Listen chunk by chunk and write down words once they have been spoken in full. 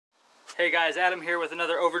Hey guys, Adam here with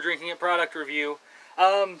another Over Drinking It product review.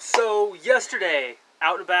 So yesterday,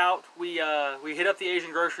 out and about, we hit up the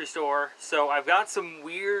Asian grocery store. So I've got some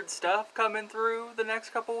weird stuff coming through the next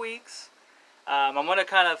couple weeks. I'm going to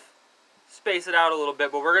kind of space it out a little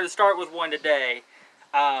bit, but we're going to start with one today.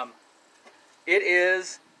 It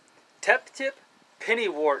is Teptip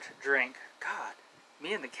Pennywort drink. God,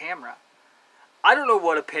 me and the camera. I don't know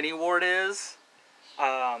what a Pennywort is.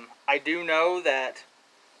 I do know that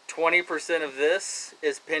 20% of this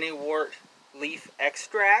is Pennywort leaf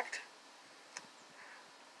extract.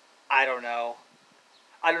 I don't know.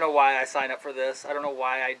 I don't know why I sign up for this. I don't know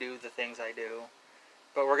why I do the things I do.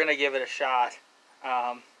 But we're going to give it a shot.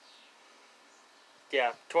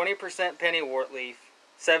 Yeah, 20% Pennywort leaf,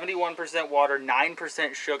 71% water,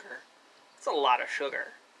 9% sugar. That's a lot of sugar.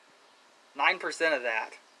 9% of that.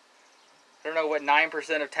 I don't know what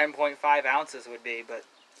 9% of 10.5 ounces would be, but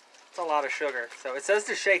it's a lot of sugar. So it says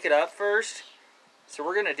to shake it up first. So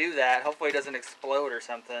we're going to do that. Hopefully it doesn't explode or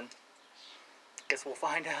something. Guess we'll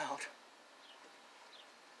find out.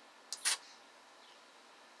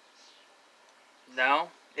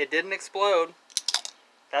 No, it didn't explode.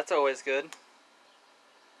 That's always good.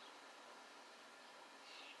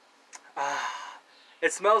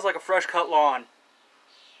 It smells like a fresh cut lawn.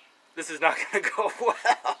 This is not going to go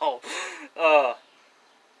well.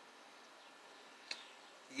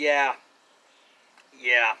 Yeah.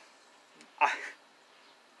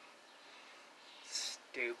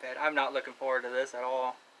 Stupid. I'm not looking forward to this at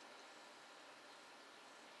all.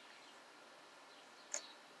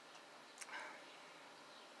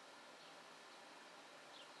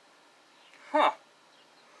 Huh.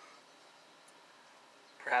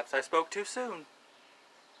 Perhaps I spoke too soon.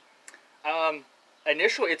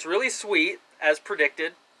 Initially, it's really sweet, as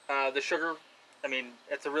predicted. The sugar, I mean,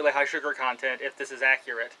 it's a really high sugar content, if this is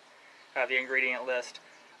accurate, the ingredient list.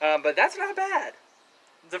 But that's not bad.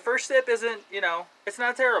 The first sip isn't, it's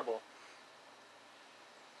not terrible.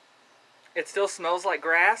 It still smells like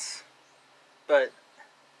grass, but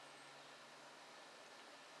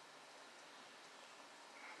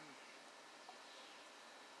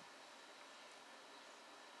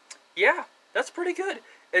yeah, that's pretty good.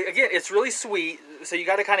 Again, it's really sweet, so you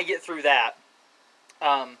got to kind of get through that.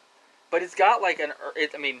 But it's got like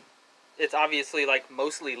it's obviously like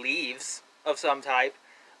mostly leaves of some type.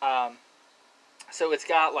 So it's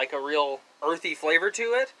got like a real earthy flavor to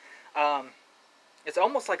it. It's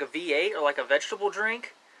almost like a V8 or like a vegetable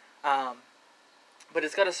drink. But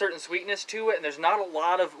it's got a certain sweetness to it, and there's not a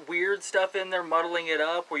lot of weird stuff in there muddling it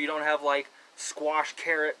up where you don't have like squash,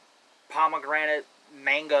 carrot, pomegranate,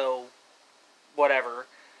 mango, whatever.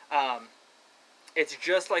 It's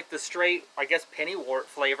just like the straight, I guess, Pennywort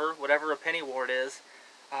flavor, whatever a Pennywort is.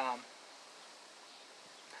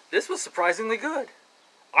 This was surprisingly good.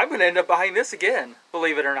 I'm going to end up buying this again,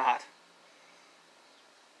 believe it or not.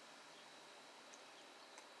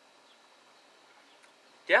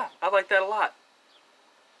 Yeah, I like that a lot.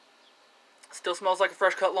 Still smells like a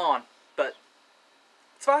fresh cut lawn, but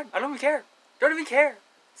it's fine. I don't even care. Don't even care.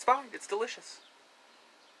 It's fine. It's delicious.